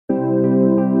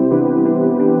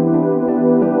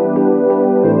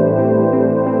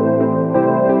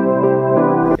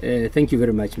Thank you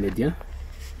very much, media.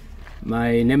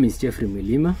 My name is Jeffrey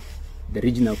Mwilima, the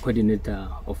regional coordinator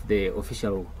of the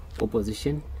official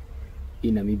opposition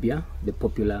in Namibia, the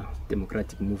Popular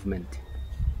Democratic Movement.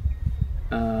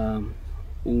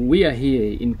 We are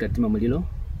here in Katima Mulilo,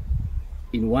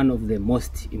 in one of the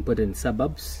most important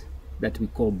suburbs that we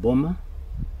call Boma,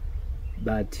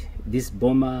 but this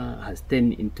Boma has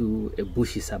turned into a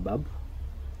bushy suburb.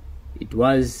 It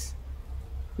was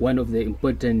one of the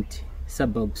important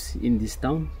suburbs in this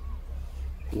town,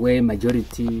 where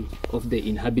majority of the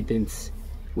inhabitants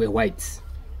were whites.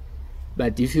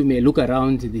 But if you may look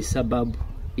around the suburb,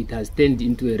 it has turned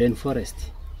into a rainforest.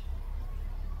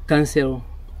 Council,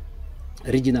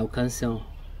 regional council,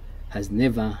 has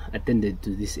never attended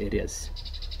to these areas.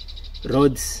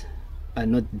 Roads are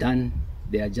not done.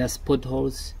 They are just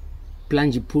potholes,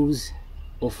 plunge pools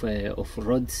of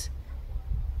roads,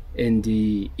 and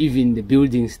even the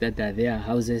buildings that are there,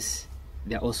 houses,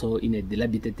 they are also in a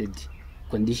dilapidated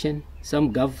condition.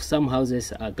 Some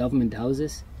houses are government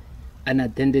houses,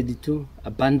 unattended to,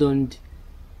 abandoned.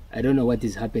 I don't know what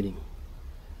is happening.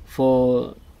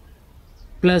 For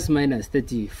plus minus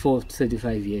 34 to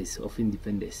 35 years of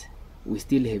independence, we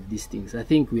still have these things. I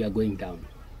think we are going down.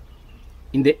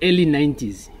 In the early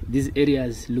 90s, these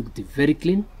areas looked very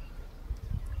clean,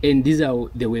 and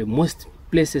there were most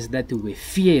places that we were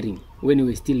fearing when we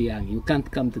were still young. You can't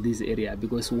come to this area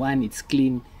because one, it's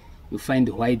clean, you find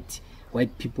white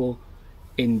people,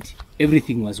 and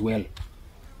everything was well.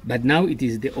 But now it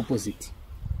is the opposite.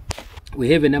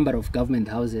 We have a number of government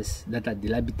houses that are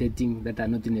dilapidating, that are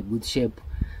not in a good shape.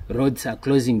 Roads are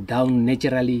closing down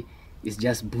naturally, it's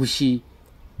just bushy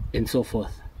and so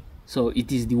forth. So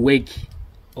it is the work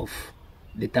of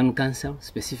the town council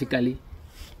specifically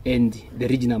and the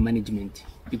regional management,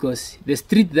 because the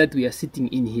street that we are sitting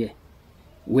in here,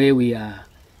 where we are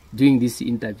doing this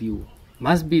interview,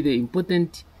 must be the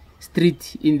important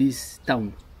street in this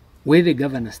town where the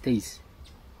governor stays.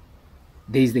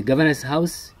 There is the governor's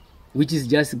house, which is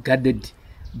just guarded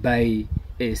by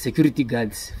security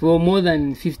guards. For more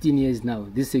than 15 years now,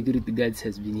 these security guards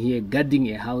has been here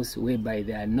guarding a house whereby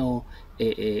there are no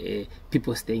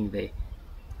people staying there.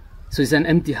 So it's an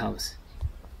empty house.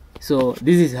 So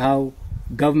this is how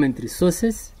government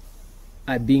resources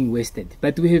are being wasted.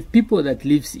 But we have people that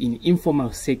lives in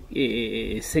informal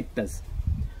sectors,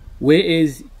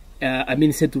 whereas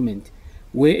settlement,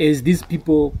 whereas these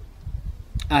people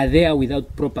are there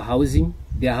without proper housing.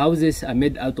 Their houses are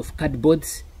made out of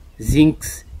cardboards,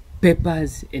 zincs,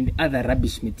 papers, and other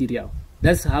rubbish material.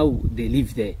 That's how they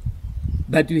live there.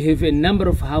 But we have a number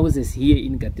of houses here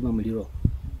in Katima Mulilo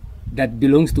that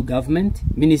belongs to government,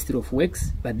 Ministry of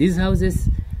Works, but these houses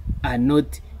are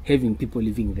not having people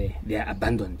living there. They are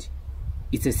abandoned.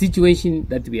 It's a situation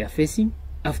that we are facing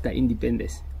after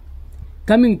independence.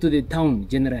 Coming to the town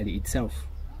generally itself,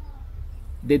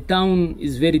 the town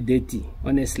is very dirty,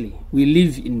 honestly. We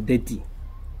live in dirty.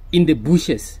 In the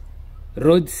bushes,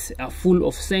 roads are full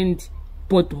of sand,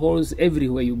 potholes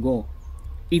everywhere you go.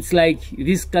 It's like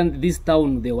this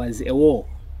town, there was a war.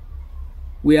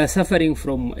 We are suffering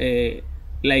from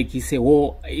like it's a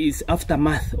war, it's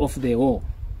aftermath of the war.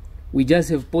 We just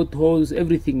have potholes,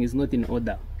 everything is not in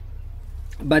order.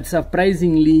 But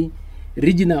surprisingly,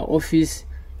 regional office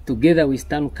together with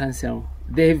town council,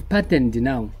 they have patterned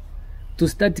now to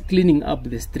start cleaning up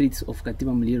the streets of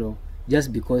Katima Mulilo,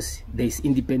 just because there is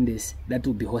independence that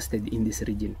will be hosted in this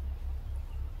region.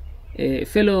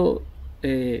 Fellow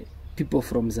people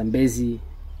from Zambezi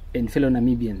and fellow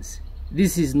Namibians,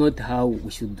 this is not how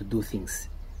we should do things.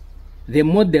 The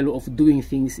model of doing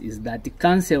things is that the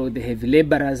council, they have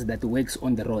laborers that works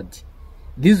on the road.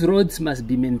 These roads must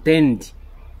be maintained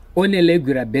on a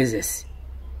regular basis.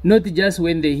 Not just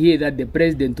when they hear that the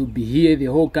president will be here, the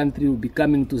whole country will be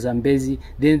coming to Zambezi,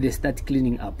 then they start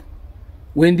cleaning up.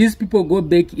 When these people go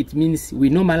back, it means we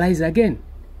normalize again.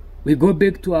 We go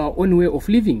back to our own way of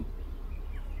living.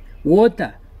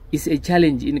 Water is a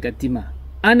challenge in Katima.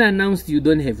 Unannounced, you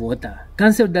don't have water.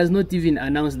 Council does not even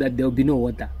announce that there will be no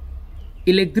water.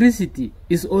 Electricity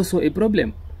is also a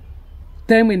problem.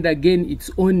 Time and again, it's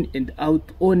on and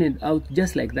out,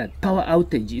 just like that. Power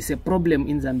outage is a problem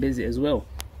in Zambezi as well.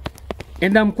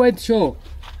 And I'm quite sure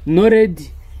NORAD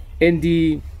and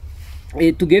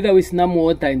together with NAM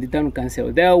Water and the town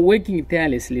council, they are working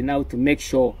tirelessly now to make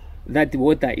sure that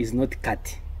water is not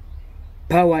cut.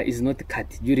 Power is not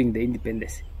cut during the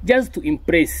independence, just to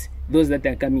impress those that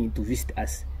are coming to visit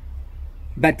us.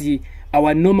 But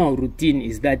our normal routine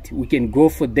is that we can go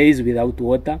for days without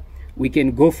water, we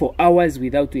can go for hours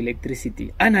without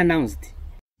electricity, unannounced.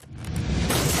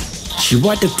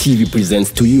 Chivata TV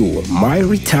presents to you My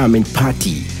Retirement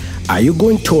Party, Are you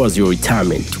going towards your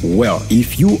retirement? Well,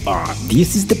 if you are,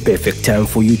 this is the perfect time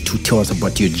for you to tell us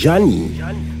about your journey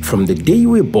from the day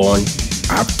you were born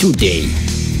up to date.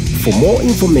 For more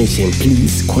information,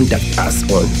 please contact us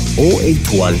on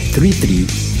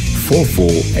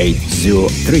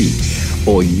 08133448803,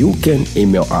 or you can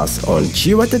email us on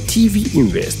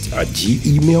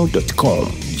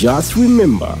jiwataTVinvest@gmail.com. Just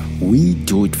remember, we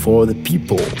do it for the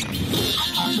people.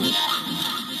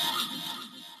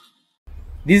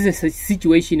 This is a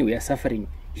situation we are suffering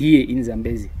here in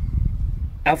Zambezi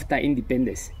after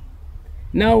independence.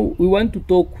 Now we want to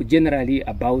talk generally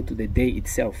about the day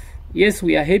itself. Yes,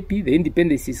 we are happy the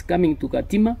independence is coming to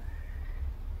Katima.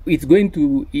 It's going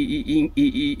to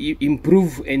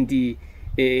improve and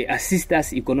assist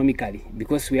us economically,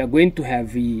 because we are going to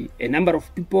have a number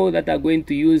of people that are going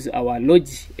to use our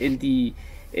lodge and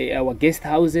our guest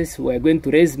houses. We are going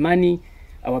to raise money.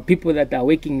 Our people that are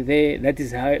working there, that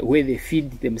is where they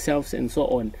feed themselves and so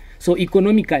on. So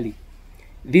economically,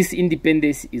 this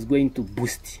independence is going to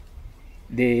boost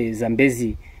the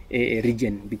Zambezi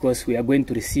region, because we are going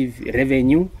to receive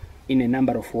revenue in a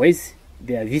number of ways.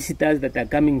 There are visitors that are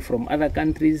coming from other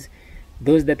countries,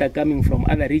 those that are coming from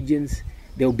other regions.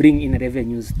 They will bring in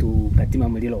revenues to Katima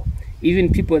Mulilo. Even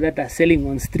people that are selling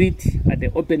on street at the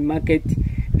open market,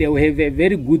 they will have a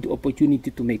very good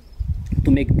opportunity to make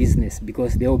business,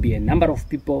 because there will be a number of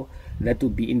people that will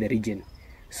be in the region.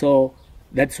 So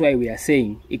that's why we are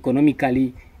saying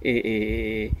economically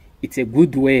it's a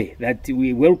good way that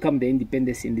we welcome the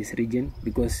independence in this region,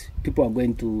 because people are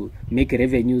going to make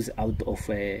revenues out of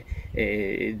this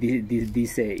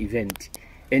event.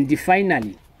 And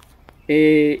finally,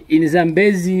 in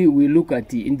Zambezi, we look at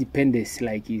the independence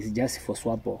like it's just for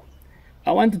SWAPO.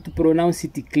 I wanted to pronounce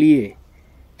it clear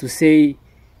to say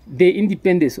the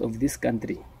independence of this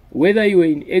country, whether you were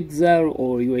in exile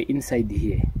or you were inside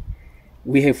here,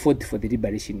 we have fought for the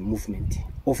liberation movement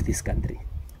of this country.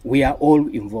 We are all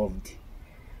involved.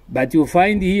 But you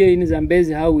find here in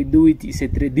Zambezi how we do it is a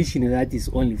tradition that is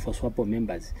only for SWAPO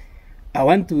members. I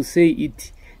want to say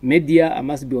it, media, I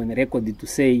must be on record to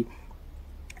say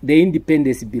the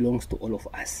independence belongs to all of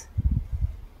us.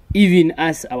 Even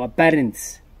us, our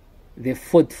parents, they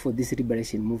fought for this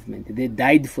liberation movement. They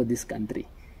died for this country.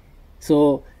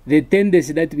 So the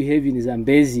tendency that we have in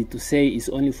Zambezi to say is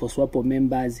only for SWAPO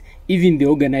members, even the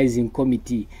organizing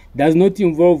committee, does not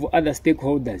involve other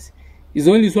stakeholders. It's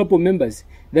only SWAPO members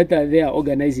that are there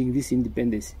organizing this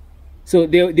independence. So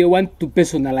they want to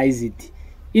personalize it.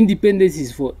 Independence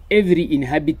is for every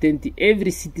inhabitant,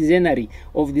 every citizenry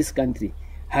of this country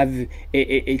have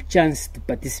a chance to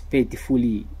participate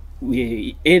fully,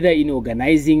 either in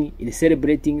organizing, in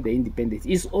celebrating the independence.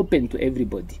 It's open to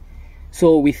everybody.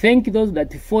 So we thank those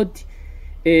that fought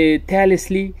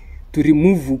tirelessly to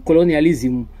remove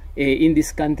colonialism in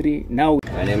this country. Now,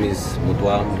 my name is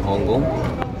Mutwa Hongo.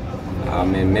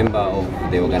 I'm a member of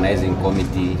the organizing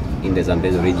committee in the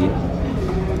Zambezi region,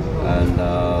 and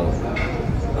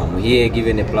I'm here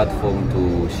given a platform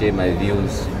to share my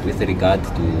views with regard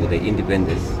to the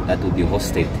independence that will be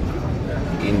hosted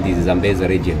in the Zambezi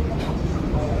region.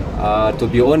 To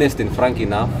be honest and frank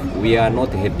enough, we are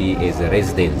not happy as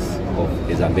residents of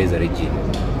the Zambezi region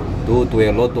due to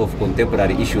a lot of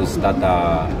contemporary issues that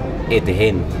are at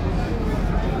hand.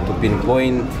 To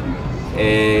pinpoint,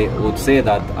 would say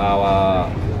that our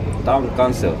town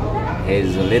council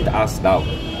has let us down,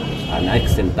 an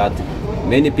extent that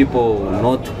many people will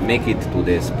not make it to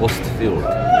the sports field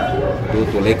due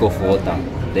to lack of water.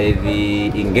 They've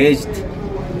engaged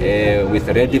with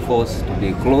Ready Force to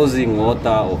be closing water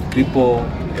of people,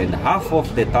 and half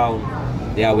of the town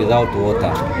they are without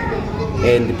water,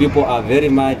 and people are very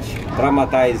much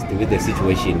traumatized with the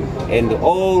situation. And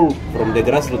all from the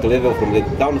grassroots level, from the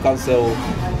town council,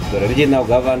 the regional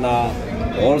governor,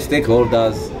 all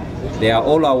stakeholders, they are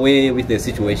all aware with the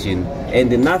situation,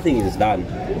 and nothing is done.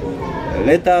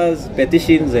 Letters,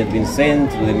 petitions have been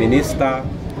sent to the minister,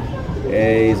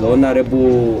 His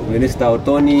Honorable Minister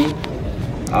Otoni,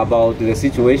 about the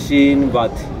situation,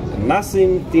 but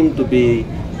nothing seemed to be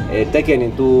taken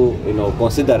into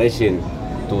consideration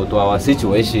to our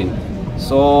situation.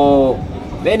 So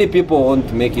many people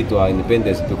won't make it to our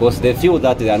independence because they feel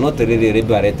that they are not really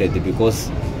liberated because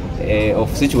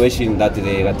of situation that the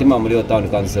Katima Mulilo Town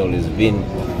Council has been,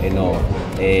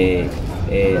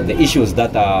 the issues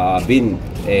that are being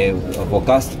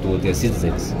forecast to the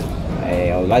citizens.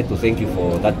 I would like to thank you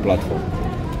for that platform.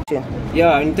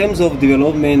 Yeah, in terms of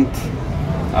development,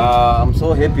 I'm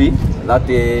so happy that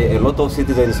a lot of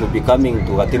citizens will be coming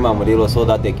to Katima Mulilo so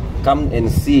that they come and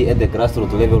see at the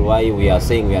grassroots level why we are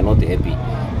saying we are not happy.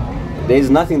 There is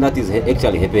nothing that is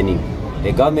actually happening.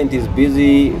 The government is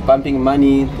busy pumping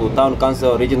money to town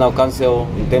council, regional council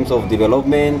in terms of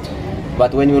development.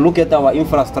 But when we look at our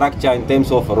infrastructure in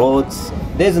terms of roads,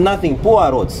 there's nothing,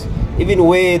 poor roads. Even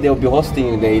where they'll be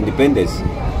hosting the independence,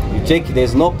 you check,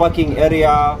 there's no parking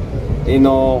area,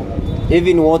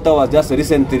 even water was just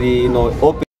recently,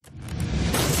 open.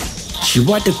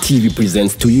 Chiwata TV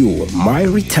presents to you My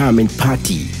Retirement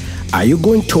Party. Are you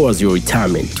going towards your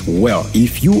retirement? Well,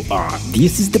 if you are,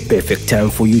 this is the perfect time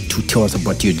for you to tell us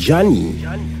about your journey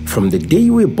from the day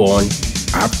you were born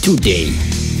up to date.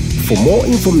 For more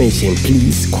information,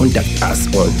 please contact us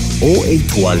on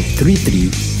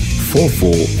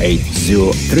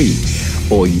 08133448803,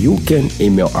 or you can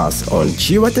email us on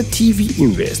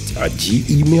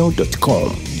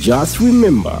chiwataTVinvest@gmail.com. Just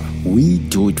remember, we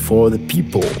do it for the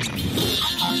people.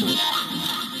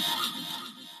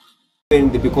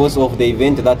 Because of the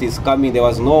event that is coming, there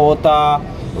was no water.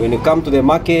 When you come to the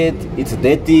market, it's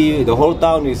dirty. The whole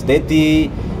town is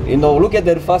dirty. Look at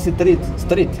the first street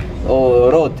or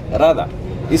road rather.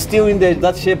 It's still in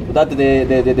that shape that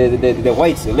the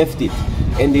whites left it.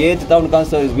 And the town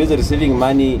council is busy receiving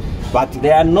money, but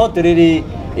they are not really,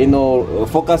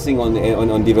 focusing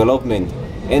on development.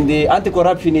 And the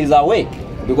anti-corruption is awake,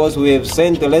 because we have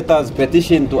sent letters,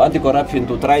 petition to anti-corruption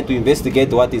to try to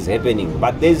investigate what is happening.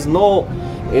 But there is no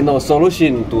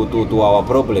solution to our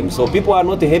problem. So people are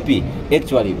not happy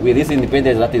actually with this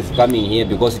independence that is coming here,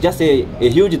 because it's just a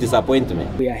huge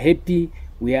disappointment. We are happy,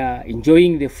 we are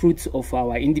enjoying the fruits of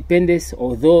our independence,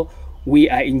 although we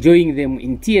are enjoying them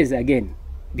in tears again,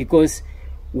 because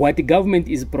what the government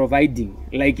is providing,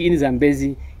 like in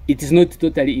Zambezi, it is not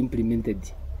totally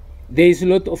implemented. There is a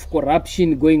lot of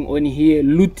corruption going on here,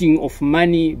 looting of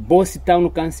money. Both town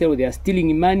council, they are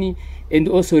stealing money, and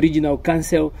also regional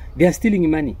council, they are stealing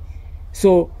money.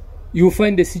 So you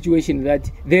find the situation that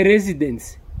the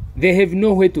residents, they have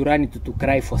nowhere to run to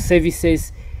cry for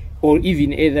services or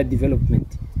even other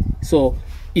development. So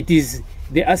it is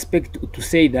the aspect to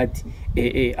say that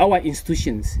our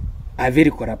institutions are very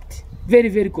corrupt, very,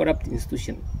 very corrupt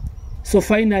institutions. So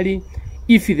finally,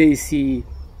 if there is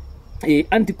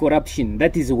anti-corruption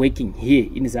that is working here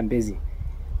in Zambezi,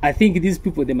 I think these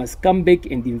people, they must come back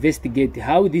and investigate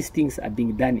how these things are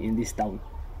being done in this town,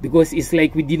 because it's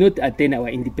like we did not attain our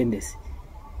independence.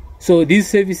 So these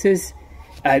services,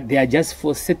 they are just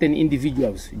for certain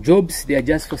individuals. Jobs, they are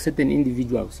just for certain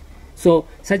individuals. So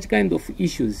such kind of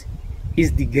issues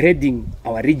is degrading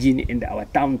our region and our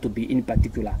town to be, in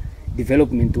particular,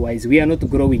 development-wise. We are not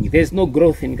growing. There's no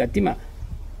growth in Katima.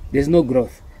 There's no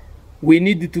growth. We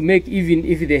need to make, even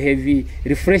if they have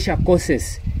refresher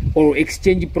courses or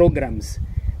exchange programs,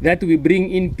 that we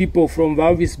bring in people from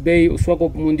Walvis Bay or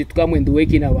Swakopmundi to come and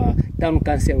work in our town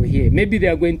council here. Maybe they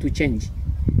are going to change.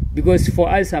 Because for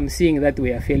us, I'm seeing that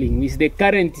we are failing. With the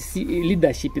current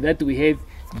leadership that we have,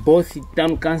 both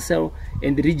town council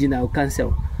and regional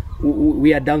council,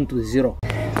 we are down to zero.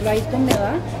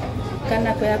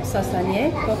 Kana kwa kusasanye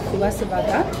kwa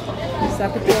kuwasibaga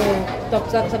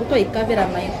sakuto ikavera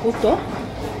maikuto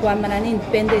kwa manani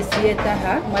independence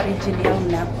yetaha marijini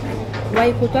yauna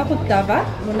waikuto akutava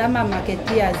munama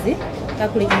maketiazi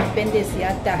kakuli independence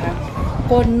yataha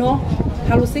kono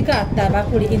halusika atava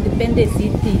kuli independence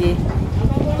itire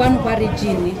kwanu kwa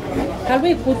regioni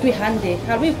halwi kutu hande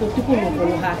halwi kutu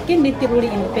kunukuluha kinitiruli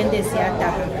independence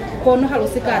yataha kono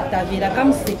halusika atavira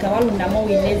kamusika waluna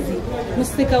mowinezi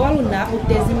musika waluna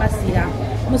utezi masira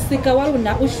musika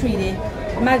waluna ushwire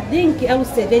madinki au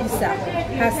severisa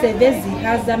hasevezi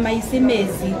haza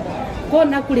maisimezi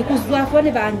kona kuli kuzwa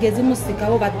fone bangezi musika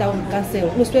wo bataun council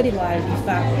lusweri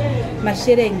walifa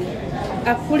masherengi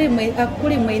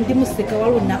akuli mwendi musika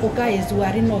waluna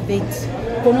ukaezwa renovate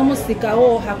kono musika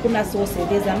wo hakuna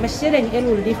soseveza masherengi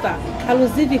elulifa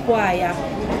haluzivi kwaya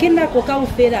kina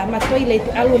kokaufera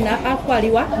matoilet aluna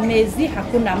akwaliwa mezi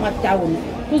hakuna matauni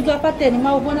kuzwa pateni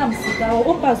maubona musika wo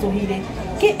upazuhire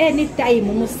ki anytime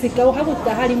musika wo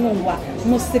habutahali mungwa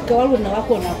musika waluna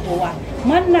wakona poa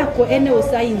manako ene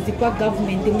usayinzi kwa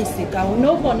government musika wo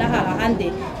nobona haha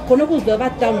ande kono kuzwa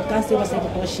bataun council wase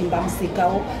kutoshimba musika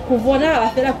wo kuvona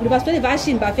abafera kuli basweli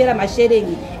bashimba afera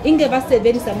masherengi inge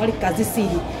baseverisa muri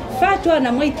kazisiri fatwa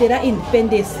na moitera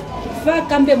independence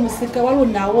fakambe musika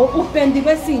walunawo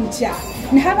upendiwe sincha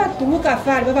ni haba tumuka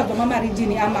fari baba goma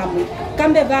region amamwe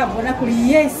kambe babona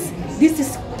kuli yes this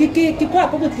is kikwa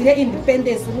kubutire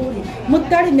independence ruli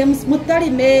mutali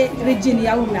me region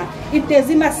yauna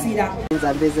itezi masira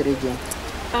Zambezi region.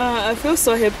 I feel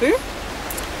so happy.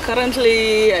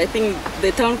 Currently, I think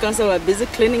the town council are busy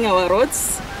cleaning our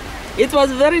roads. It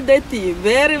was very dirty,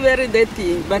 very, very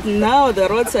dirty. But now the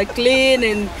roads are clean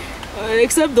and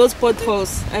Except those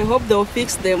potholes. I hope they'll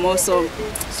fix them also.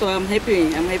 So I'm happy,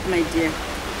 my dear.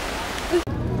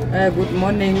 Good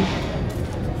morning,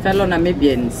 fellow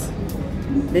Namibians.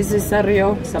 This is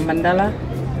Sario Samandala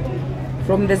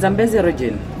from the Zambezi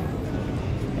region.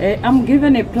 I'm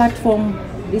given a platform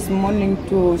this morning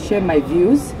to share my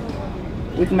views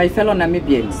with my fellow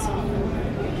Namibians.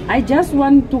 I just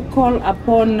want to call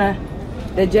upon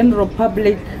the general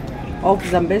public of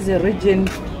Zambezi region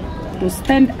to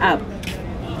stand up.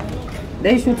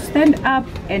 They should stand up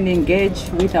and engage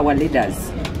with our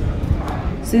leaders,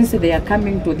 since they are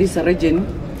coming to this region,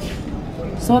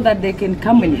 so that they can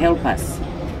come and help us.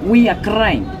 We are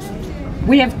crying.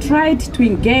 We have tried to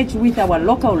engage with our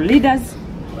local leaders,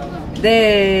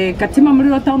 the Katima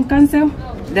Mulilo Town Council,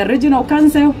 the Regional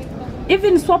Council,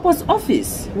 even SWAPO's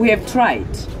office. We have tried.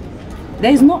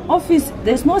 There is no office,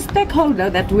 there's no stakeholder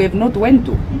that we have not went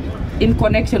to in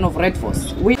connection of Red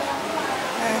Force. We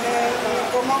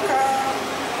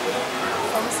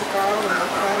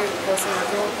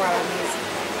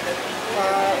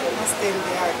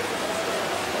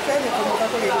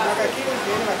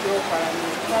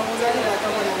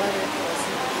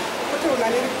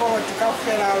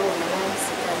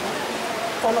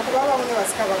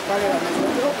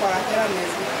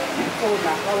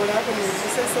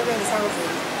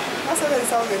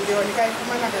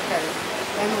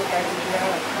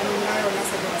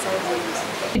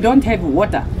don't have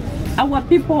water. Our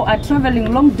people are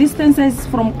traveling long distances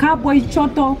from Kabwe,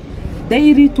 Choto,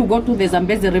 daily to go to the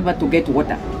Zambezi River to get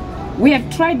water. We have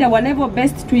tried our level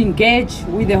best to engage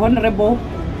with the Honorable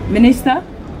Minister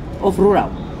of Rural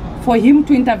for him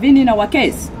to intervene in our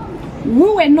case.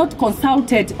 We were not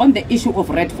consulted on the issue of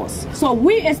Red Force. So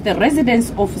we, as the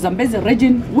residents of Zambezi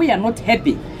region, we are not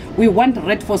happy. We want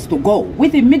Red Force to go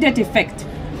with immediate effect.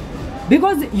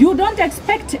 Because you don't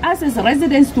expect us as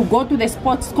residents to go to the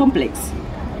sports complex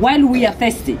while we are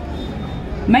thirsty.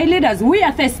 My leaders, we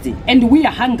are thirsty and we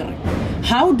are hungry.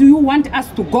 How do you want us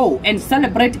to go and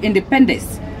celebrate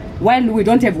independence while we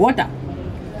don't have water?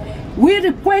 We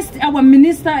request our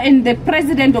minister and the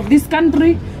president of this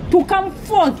country to come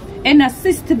forth and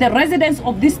assist the residents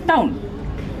of this town,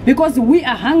 because we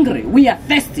are hungry, we are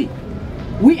thirsty,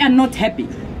 we are not happy.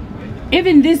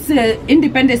 Even this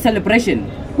independence celebration,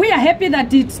 we are happy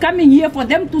that it's coming here for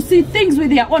them to see things with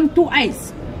their own two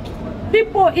eyes.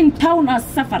 People in town are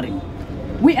suffering.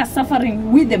 We are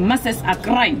suffering, we the masses are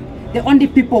crying. The only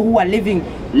people who are living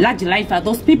large life are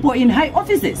those people in high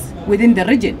offices within the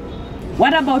region.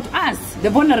 What about us, the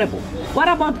vulnerable? What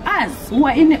about us who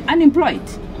are unemployed?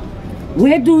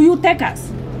 Where do you take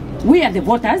us? We are the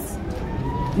voters.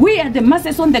 We are the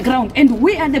masses on the ground, and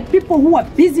we are the people who are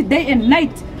busy day and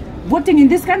night voting in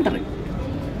this country.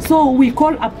 So we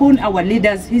call upon our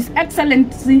leaders, His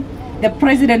Excellency, the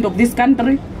President of this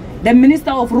country, the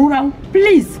Minister of Rural,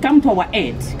 please come to our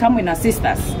aid, come and assist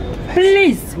us.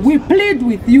 Please, we plead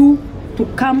with you to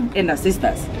come and assist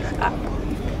us.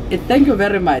 Thank you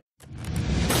very much.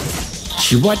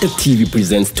 Chiwata TV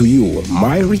presents to you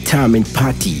My Retirement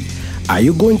Party. Are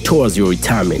you going towards your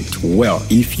retirement? Well,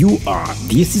 if you are,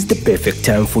 this is the perfect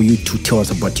time for you to tell us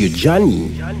about your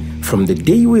journey from the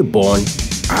day you were born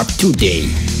up to date.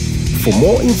 For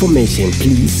more information,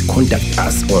 please contact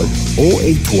us on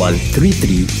 081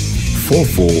 33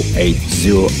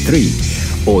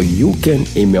 44803, or you can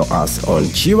email us on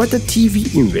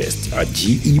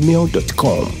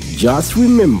chiwataTVinvest@gmail.com. Just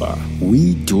remember,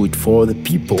 we do it for the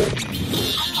people.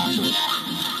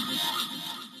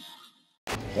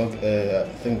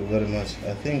 Thank you very much.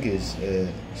 I think it's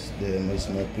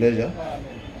my pleasure.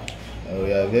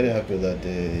 We are very happy that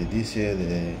this year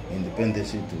the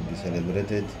independence will be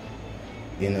celebrated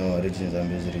in our region,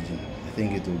 Zambezi region. I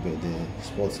think it will be the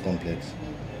sports complex.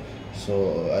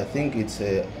 So I think it's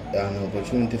an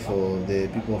opportunity for the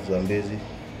people of Zambezi,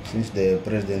 since the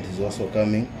president is also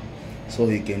coming, so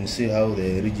he can see how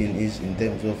the region is in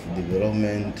terms of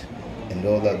development and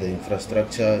all that, the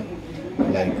infrastructure,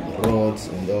 like roads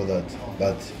and all that.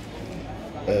 But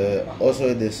also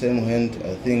at the same hand,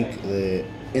 I think the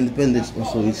independence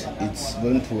also it's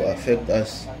going to affect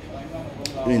us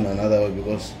in another way,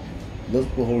 because those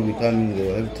people who will be coming, they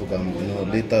will have to come,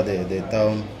 later the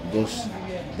town, because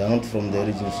they're not from the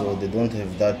region, so they don't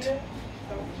have that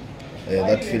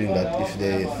feeling that if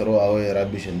they throw away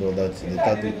rubbish and all that,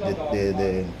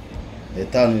 the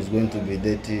town is going to be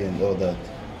dirty and all that.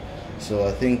 So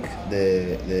I think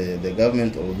the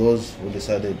government, or those who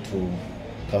decided to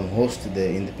come host the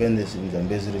independence in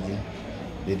Zambezi region,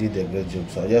 they did a great job.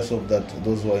 So I just hope that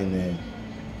those who are in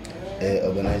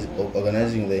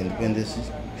organizing the independence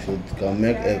should come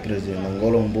make President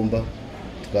Ngolo Mbumba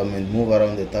to come and move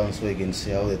around the town so you can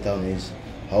see how the town is,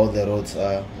 how the roads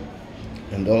are,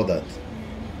 and all that.